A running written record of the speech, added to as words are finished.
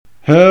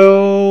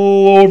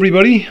Hello,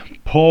 everybody.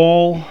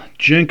 Paul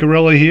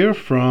Jancarella here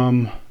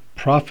from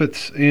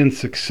Profits and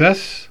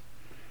Success.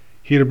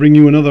 Here to bring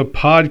you another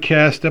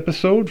podcast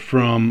episode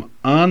from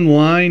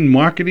Online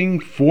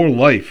Marketing for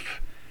Life.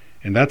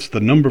 And that's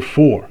the number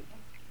 4.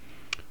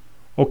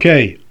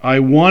 Okay, I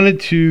wanted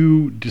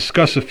to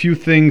discuss a few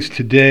things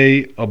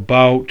today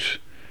about,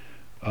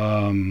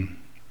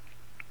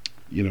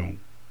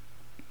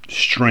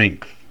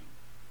 strength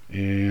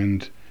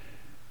and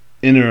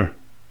inner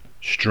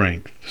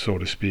strength, so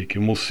to speak,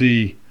 and we'll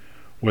see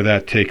where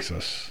that takes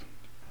us.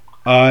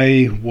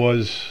 I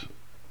was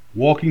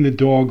walking the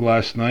dog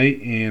last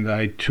night and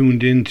I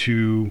tuned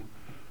into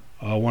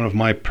one of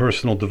my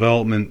personal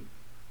development,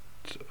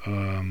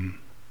 I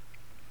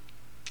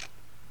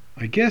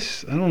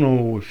don't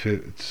know if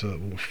it's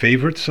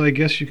favorites, I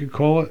guess you could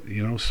call it,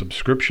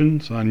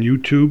 subscriptions on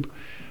YouTube.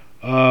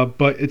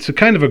 But it's a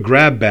kind of a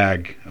grab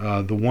bag,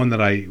 one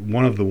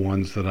of the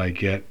ones that I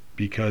get,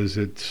 because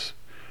it's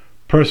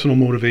personal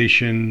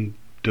motivation,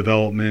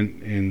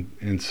 development,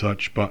 and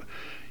such. But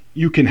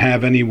you can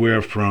have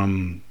anywhere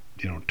from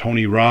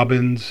Tony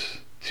Robbins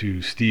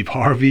to Steve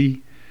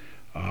Harvey,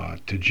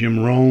 to Jim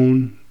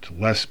Rohn to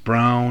Les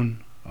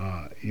Brown,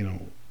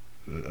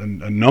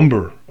 a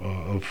number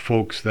of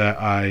folks that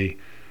I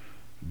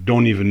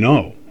don't even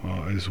know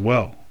as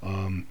well.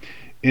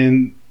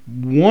 And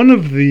one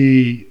of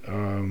the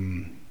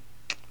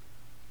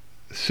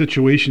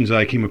situations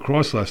I came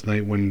across last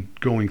night when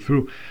going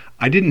through,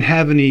 I didn't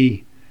have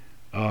any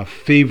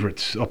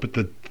favorites up at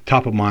the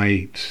top of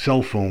my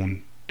cell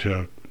phone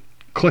to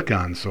click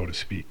on, so to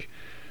speak.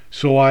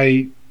 So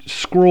I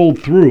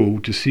scrolled through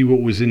to see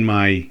what was in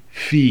my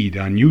feed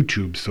on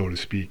YouTube, so to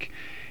speak.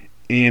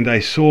 And I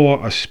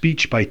saw a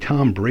speech by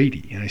Tom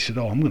Brady. And I said,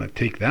 I'm going to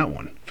take that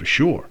one for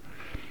sure.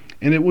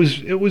 And it was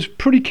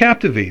pretty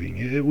captivating.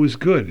 It was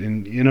good.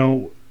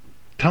 And,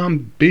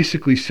 Tom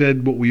basically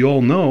said what we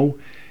all know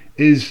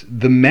is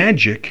the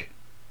magic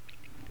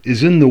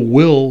is in the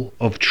will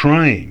of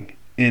trying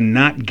and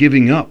not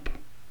giving up.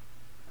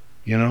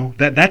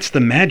 That's the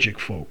magic,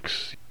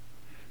 folks.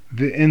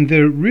 And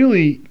there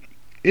really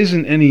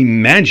isn't any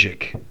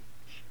magic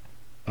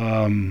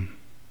or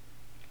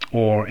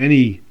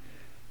any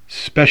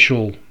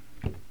special,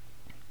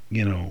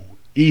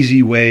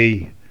 easy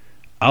way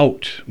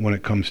out when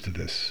it comes to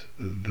this.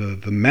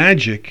 The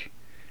magic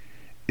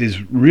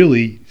is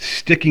really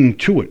sticking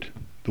to it,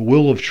 the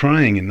will of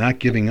trying and not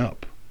giving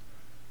up.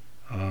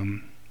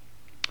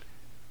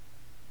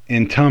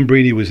 And Tom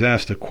Brady was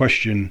asked a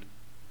question,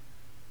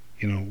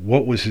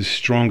 what was his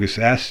strongest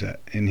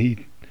asset? And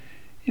he,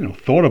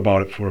 thought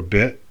about it for a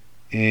bit,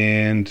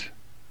 and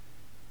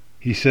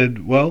he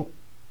said, well,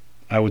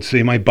 I would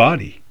say my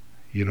body.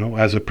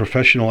 As a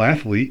professional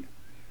athlete,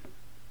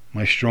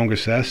 my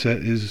strongest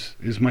asset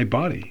is my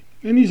body.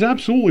 And he's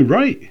absolutely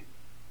right.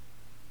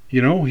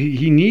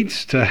 He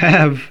needs to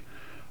have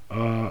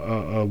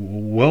a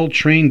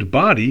well-trained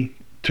body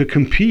to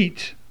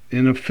compete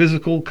in a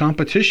physical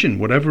competition,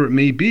 whatever it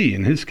may be.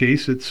 In his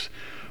case, it's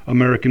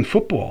American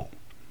football.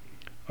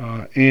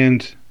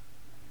 And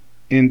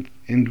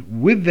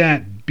with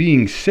that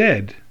being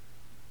said,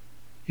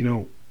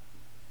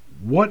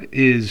 what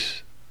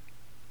is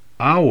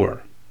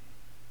our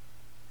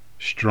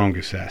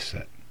strongest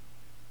asset?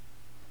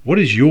 What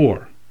is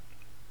your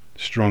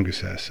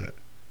strongest asset?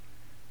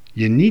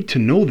 You need to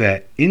know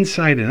that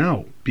inside and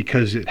out,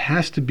 because it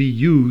has to be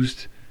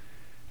used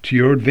to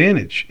your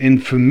advantage.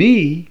 And for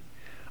me,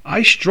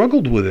 I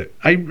struggled with it.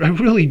 I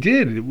really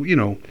did. It,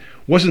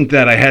 wasn't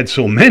that I had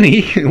so many.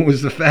 It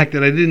was the fact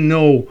that I didn't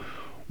know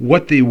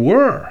what they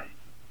were.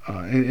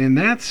 And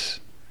that's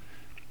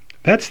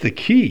the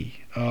key.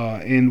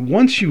 And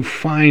once you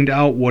find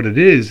out what it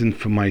is, and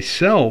for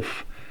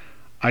myself,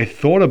 I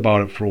thought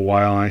about it for a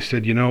while, and I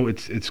said,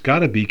 it's got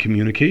to be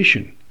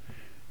communication.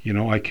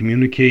 I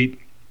communicate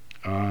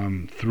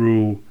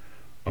through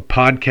a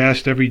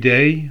podcast every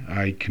day.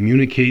 I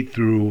communicate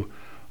through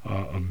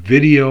a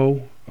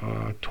video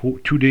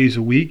 2 days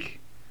a week.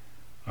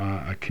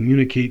 I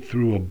communicate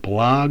through a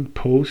blog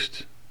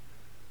post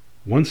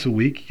once a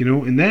week,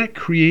 and that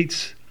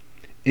creates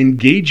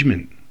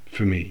engagement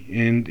for me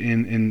and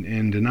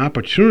an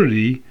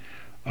opportunity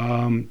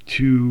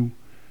to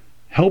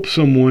help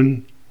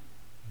someone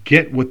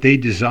get what they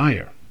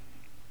desire.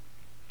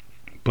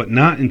 But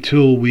not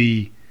until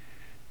we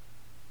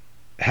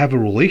have a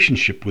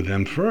relationship with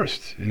them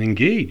first and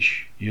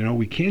engage.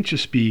 We can't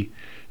just be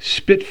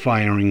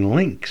spitfiring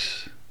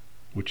links,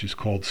 which is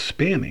called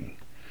spamming,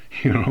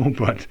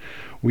 but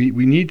we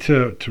need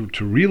to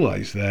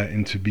realize that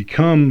and to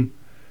become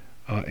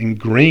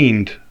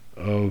ingrained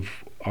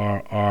of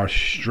our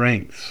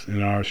strengths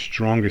and our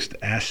strongest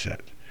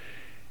asset.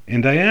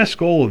 And I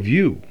ask all of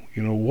you,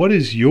 what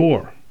is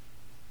your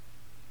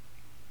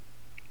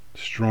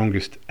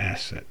strongest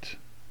asset?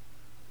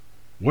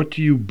 What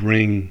do you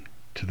bring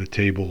to the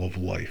table of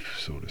life,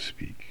 so to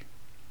speak?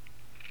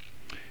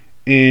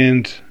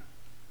 And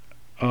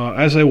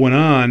as I went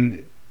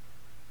on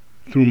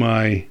through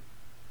my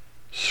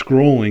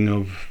scrolling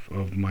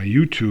of my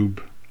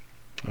YouTube,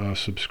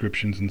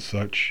 subscriptions and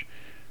such.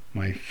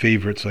 My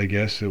favorites, I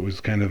guess. It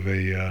was kind of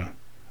a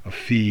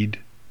feed.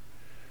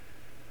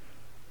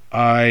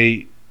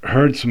 I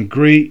heard some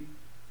great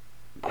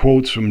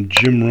quotes from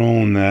Jim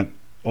Rohn that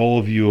all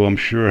of you, I'm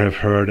sure, have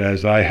heard,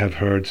 as I have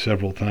heard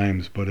several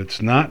times, but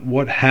it's not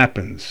what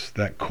happens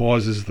that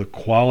causes the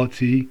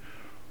quality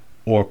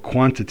or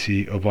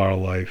quantity of our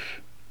life.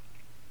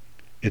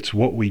 It's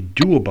what we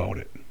do about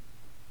it.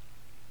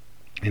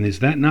 And is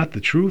that not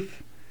the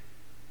truth?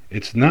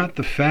 It's not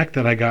the fact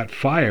that I got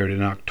fired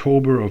in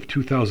October of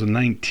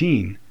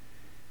 2019.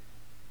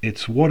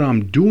 It's what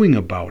I'm doing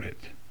about it.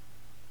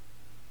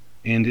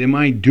 And am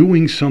I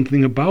doing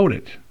something about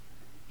it?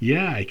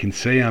 Yeah, I can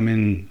say I'm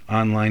in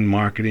online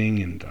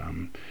marketing and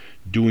I'm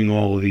doing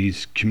all of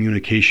these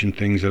communication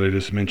things that I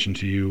just mentioned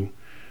to you.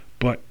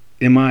 But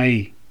am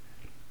I,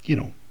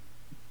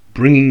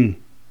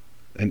 bringing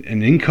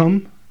an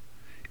income?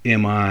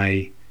 Am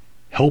I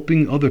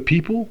helping other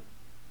people?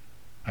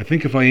 I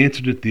think if I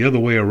answered it the other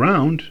way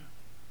around,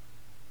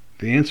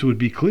 the answer would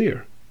be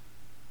clear.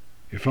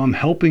 If I'm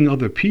helping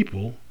other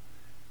people,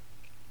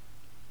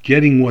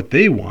 getting what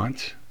they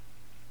want,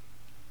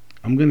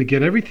 I'm going to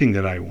get everything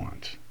that I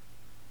want,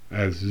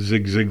 as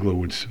Zig Ziglar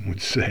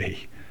would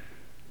say.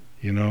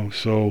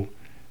 So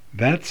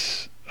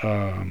that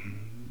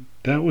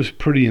was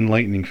pretty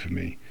enlightening for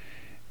me.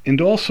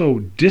 And also,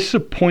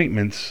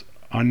 disappointments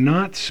are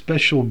not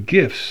special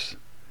gifts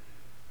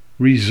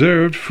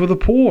reserved for the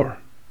poor.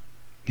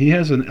 He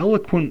has an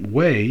eloquent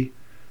way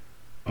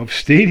of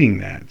stating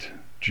that,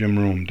 Jim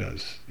Rohn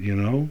does,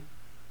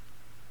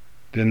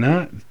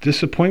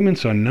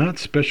 Disappointments are not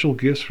special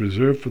gifts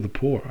reserved for the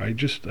poor. I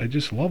just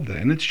love that.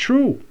 And it's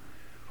true.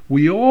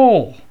 We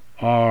all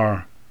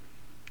are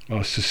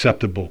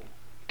susceptible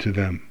to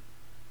them,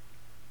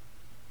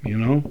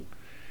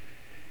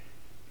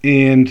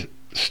 And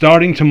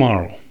starting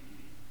tomorrow,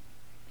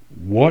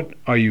 what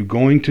are you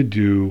going to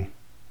do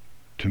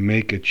to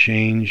make a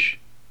change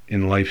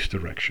in life's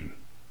direction?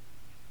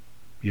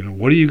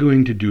 What are you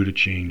going to do to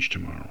change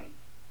tomorrow?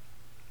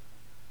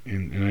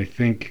 And I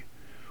think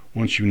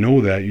once you know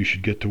that, you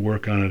should get to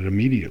work on it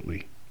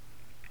immediately.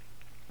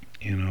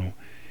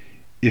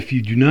 If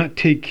you do not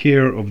take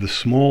care of the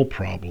small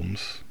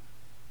problems,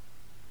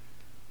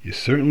 you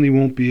certainly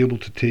won't be able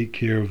to take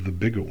care of the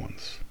bigger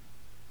ones.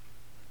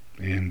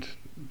 And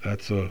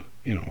that's a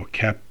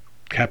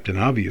Captain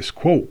Obvious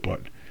quote,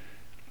 but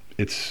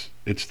it's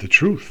the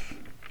truth.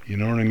 You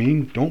know what I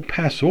mean? Don't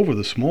pass over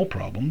the small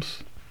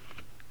problems.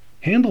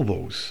 Handle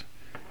those.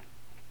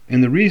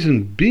 And the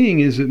reason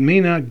being is it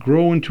may not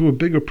grow into a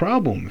bigger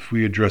problem if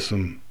we address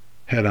them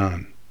head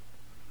on.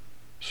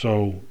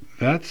 So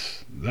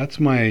that's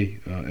my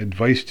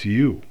advice to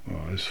you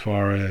as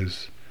far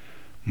as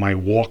my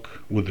walk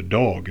with the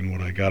dog and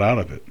what I got out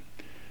of it.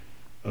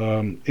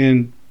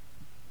 And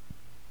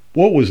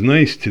what was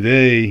nice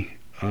today,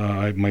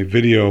 my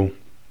video,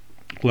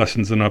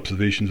 Lessons and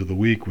Observations of the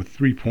Week, with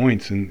 3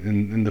 points.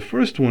 And the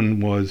first one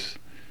was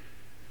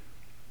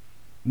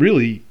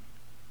really,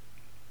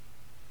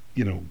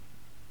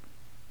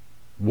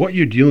 what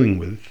you're dealing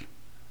with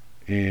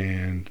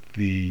and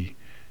the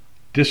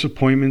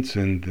disappointments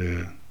and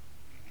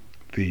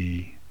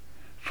the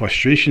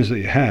frustrations that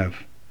you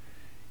have.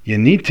 You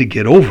need to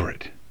get over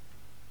it.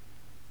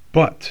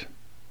 But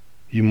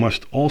you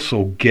must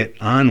also get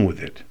on with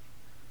it.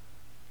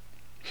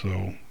 So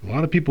a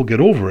lot of people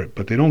get over it,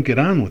 but they don't get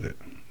on with it.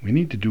 We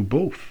need to do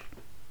both.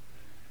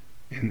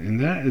 And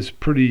that is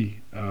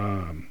pretty,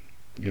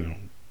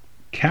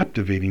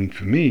 captivating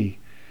for me,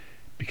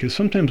 because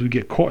sometimes we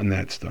get caught in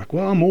that stuck.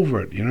 Well, I'm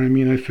over it.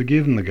 I've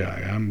forgiven the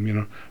guy.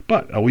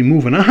 But are we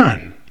moving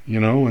on?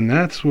 And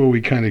that's where we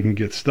kind of can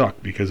get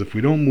stuck, because if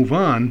we don't move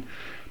on,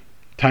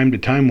 time to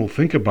time we'll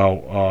think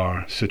about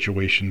our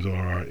situations or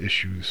our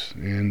issues,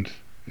 and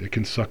it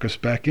can suck us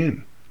back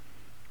in.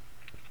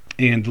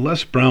 And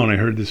Les Brown, I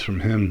heard this from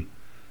him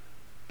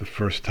the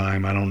first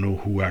time. I don't know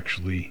who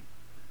actually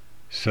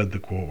said the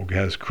quote or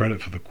has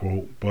credit for the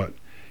quote, but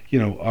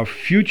our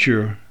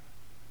future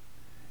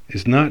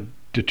is not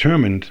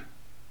determined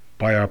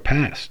by our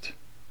past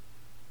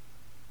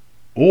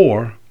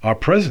or our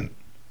present.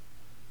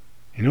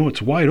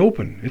 It's wide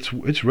open.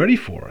 It's ready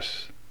for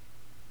us.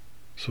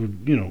 So,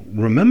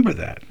 remember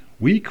that.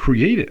 We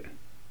create it.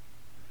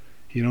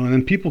 And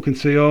then people can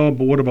say, oh,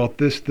 but what about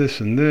this,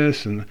 and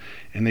this, and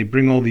they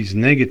bring all these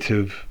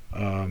negative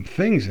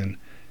things in.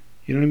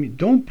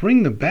 Don't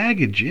bring the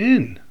baggage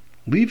in.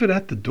 Leave it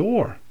at the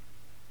door.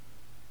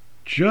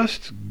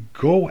 Just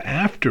go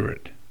after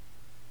it.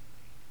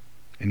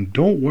 And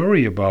don't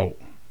worry about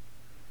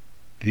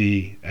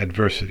the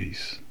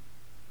adversities.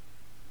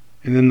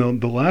 And then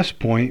the last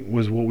point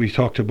was what we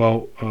talked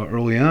about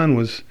early on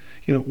was,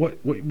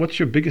 what's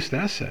your biggest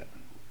asset?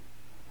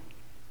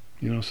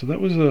 So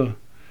that was a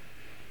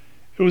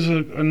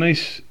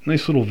nice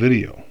little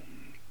video.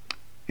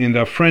 And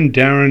our friend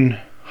Darren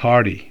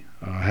Hardy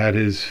had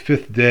his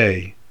 5th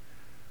day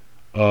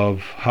of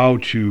how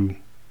to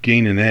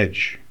gain an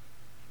edge.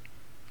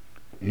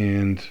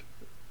 And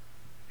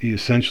he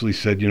essentially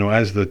said,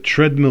 as the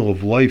treadmill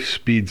of life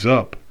speeds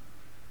up,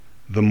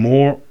 the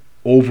more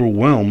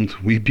overwhelmed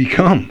we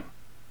become.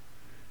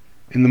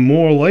 And the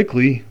more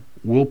likely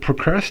we'll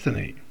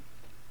procrastinate.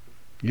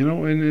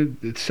 And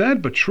it's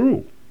sad but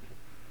true.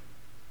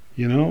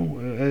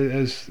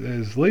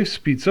 As life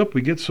speeds up,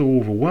 we get so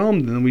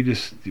overwhelmed, and then we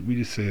just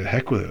say,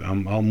 heck with it,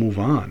 I'll move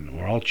on,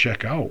 or I'll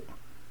check out.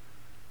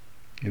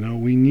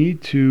 We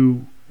need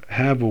to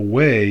have a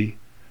way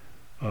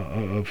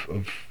of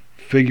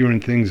figuring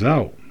things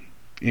out.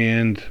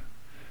 And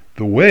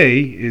the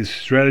way is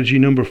strategy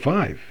number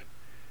 5.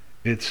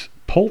 It's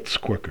pulse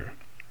quicker.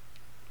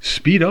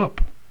 Speed up.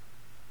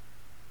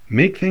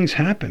 Make things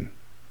happen.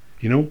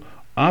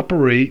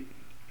 Operate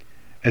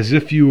as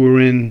if you were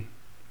in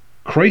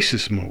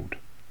crisis mode.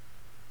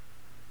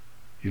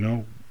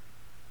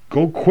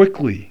 Go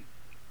quickly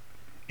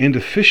and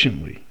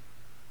efficiently.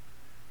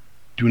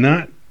 Do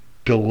not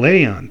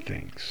delay on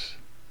things.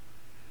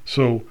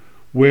 So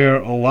where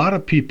a lot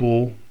of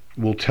people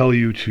will tell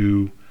you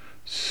to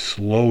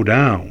slow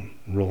down,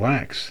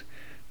 relax,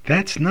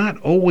 that's not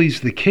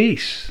always the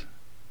case.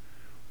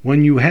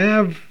 When you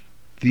have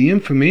the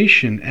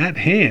information at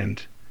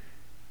hand,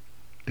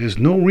 there's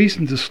no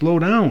reason to slow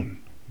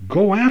down.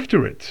 Go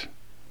after it.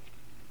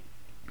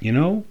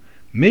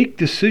 Make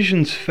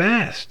decisions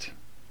fast.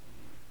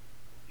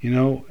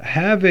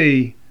 Have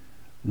a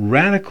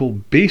radical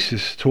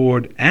basis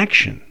toward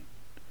action.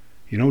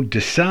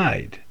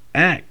 Decide,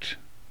 act,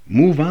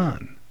 move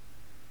on.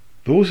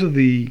 Those are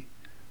the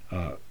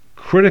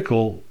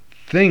critical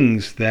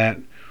things that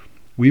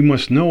we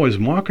must know as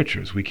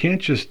marketers. We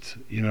can't just,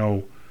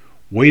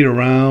 wait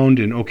around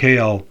and, okay,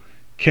 I'll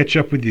catch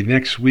up with you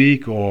next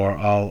week, or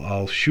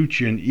I'll shoot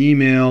you an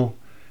email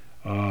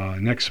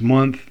next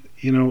month.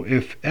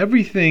 If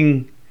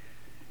everything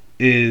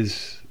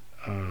is,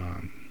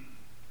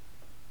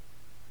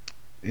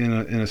 in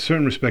a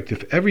certain respect,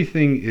 if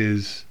everything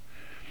is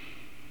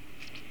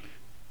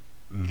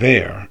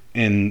there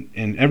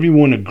and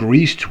everyone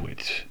agrees to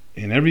it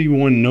and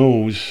everyone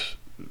knows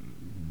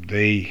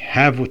they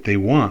have what they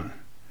want,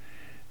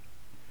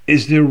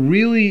 is there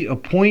really a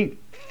point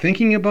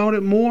thinking about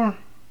it more?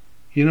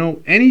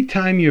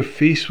 Anytime you're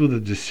faced with a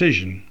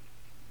decision,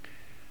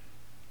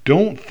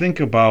 don't think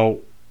about,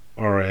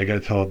 all right, I got to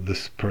tell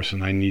this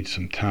person I need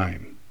some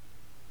time.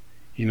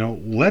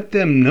 Let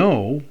them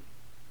know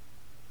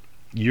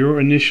your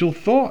initial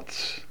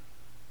thoughts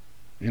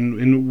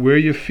and where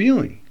you're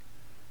feeling.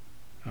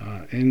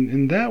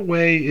 And that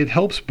way it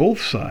helps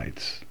both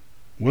sides,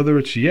 whether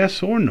it's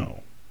yes or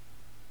no.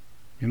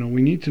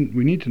 We need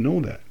to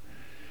know that.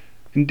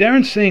 And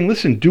Darren's saying,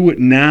 listen, do it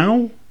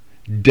now,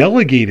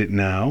 delegate it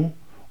now,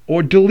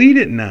 or delete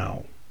it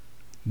now.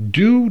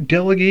 Do,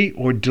 delegate,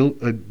 or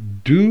delete.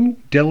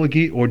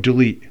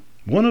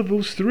 One of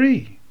those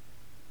 3.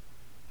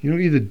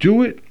 Either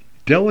do it,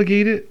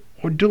 delegate it,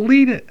 or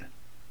delete it.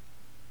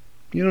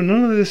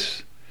 None of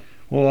this,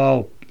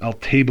 well, I'll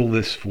table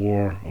this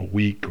for a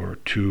week or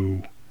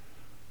 2,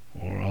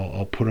 or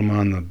I'll put them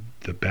on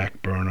the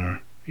back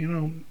burner.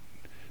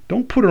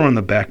 Don't put her on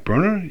the back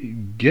burner.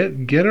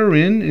 Get her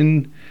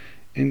in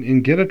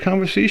and get a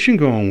conversation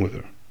going with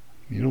her.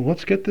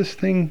 Let's get this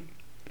thing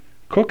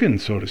cooking,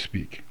 so to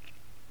speak.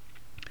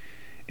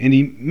 And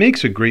he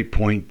makes a great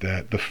point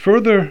that the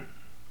further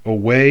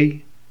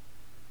away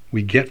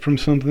we get from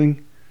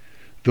something,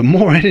 the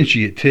more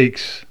energy it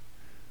takes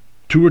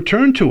to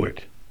return to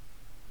it.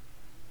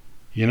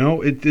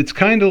 It's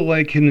kind of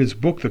like in his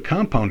book, The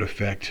Compound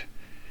Effect.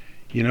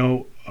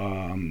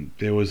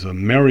 There was a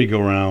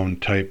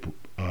merry-go-round type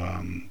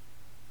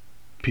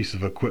piece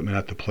of equipment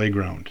at the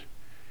playground,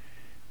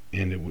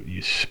 and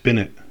you spin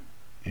it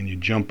and you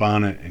jump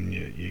on it and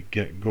you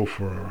go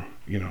for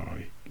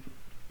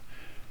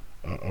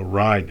a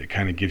ride that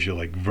kind of gives you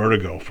like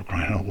vertigo, for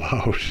crying out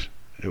loud.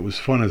 It was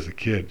fun as a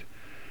kid,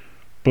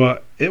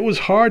 but it was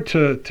hard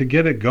to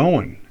get it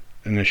going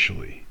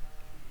initially.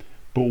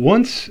 But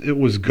once it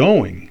was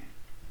going,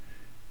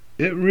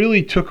 it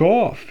really took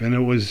off, and it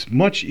was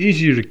much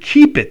easier to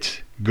keep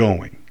it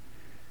going.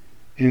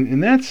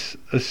 And that's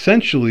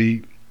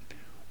essentially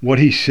what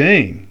he's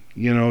saying.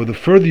 The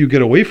further you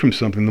get away from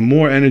something, the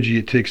more energy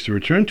it takes to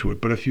return to it.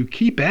 But if you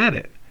keep at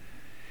it,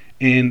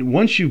 and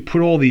once you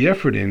put all the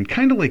effort in,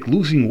 kind of like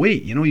losing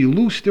weight, you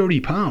lose 30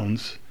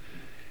 pounds,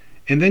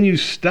 and then you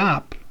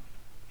stop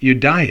your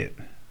diet.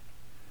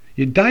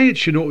 Your diet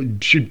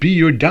should be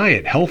your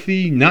diet.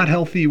 Healthy, not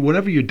healthy,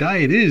 whatever your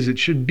diet is, it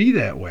should be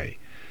that way.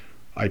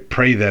 I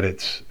pray that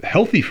it's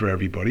healthy for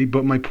everybody,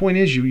 but my point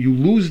is you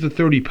lose the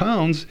 30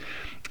 pounds,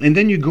 and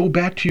then you go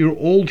back to your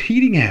old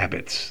eating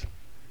habits.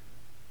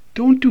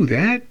 Don't do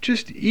that.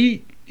 Just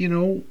eat,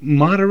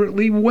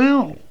 moderately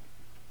well,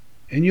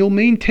 and you'll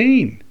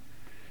maintain.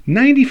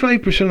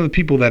 95% of the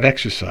people that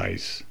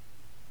exercise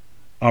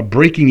are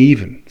breaking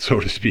even,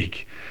 so to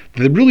speak.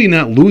 They're really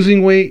not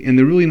losing weight, and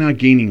they're really not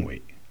gaining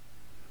weight,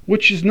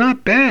 which is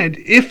not bad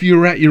if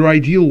you're at your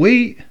ideal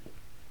weight.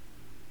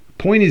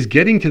 Point is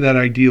getting to that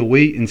ideal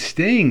weight and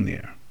staying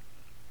there.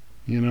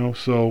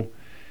 So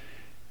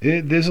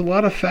there's a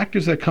lot of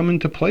factors that come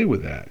into play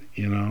with that,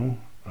 and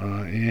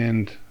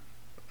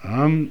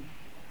I'm,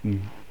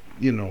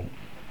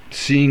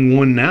 seeing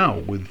one now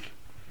with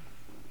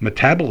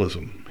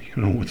metabolism,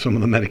 with some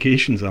of the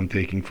medications I'm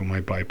taking for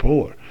my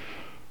bipolar.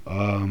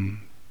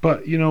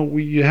 But,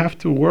 you have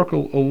to work a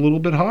little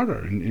bit harder,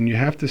 and you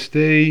have to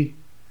stay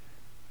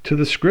to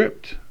the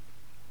script.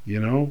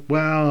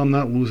 Well, I'm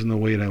not losing the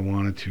weight I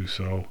wanted to,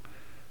 so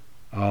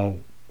I'll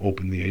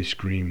open the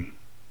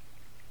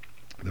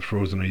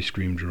frozen ice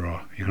cream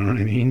drawer. You know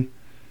what I mean?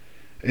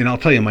 And I'll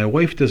tell you, my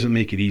wife doesn't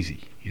make it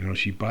easy.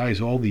 She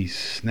buys all these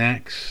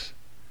snacks,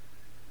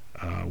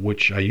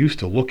 which I used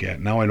to look at.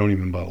 Now I don't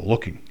even bother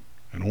looking.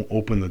 I don't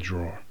open the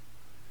drawer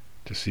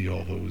to see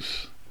all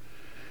those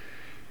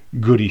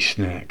goodie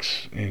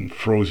snacks and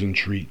frozen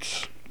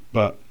treats.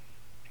 But,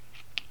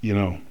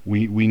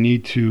 we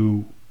need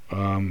to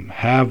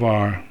have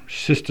our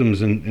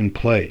systems in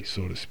play,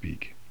 so to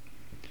speak.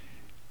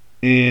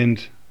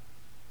 And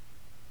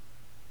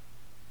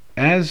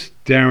as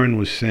Darren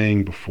was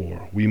saying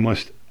before, we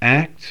must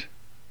act,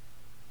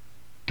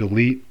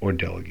 delete, or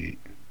delegate.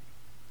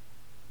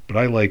 But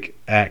I like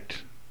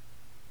act,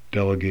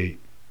 delegate,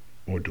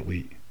 or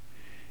delete.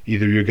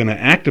 Either you're going to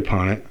act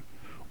upon it,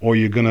 or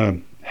you're going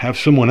to have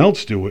someone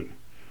else do it,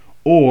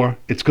 or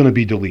it's going to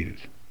be deleted.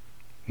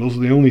 Those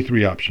are the only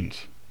three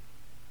options.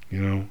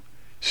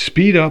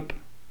 Speed up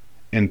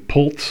and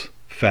pulse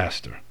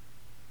faster.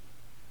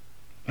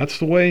 That's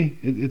the way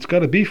it's got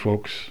to be,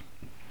 folks.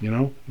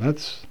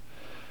 That's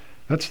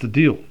the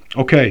deal.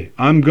 Okay,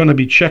 I'm going to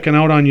be checking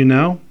out on you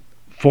now.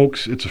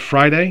 Folks, it's a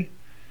Friday.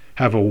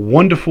 Have a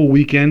wonderful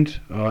weekend.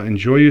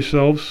 Enjoy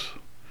yourselves.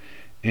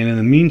 And in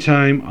the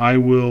meantime, I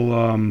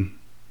will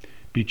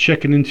be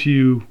checking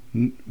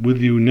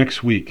with you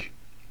next week.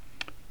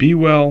 Be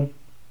well.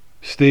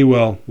 Stay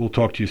well. We'll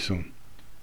talk to you soon.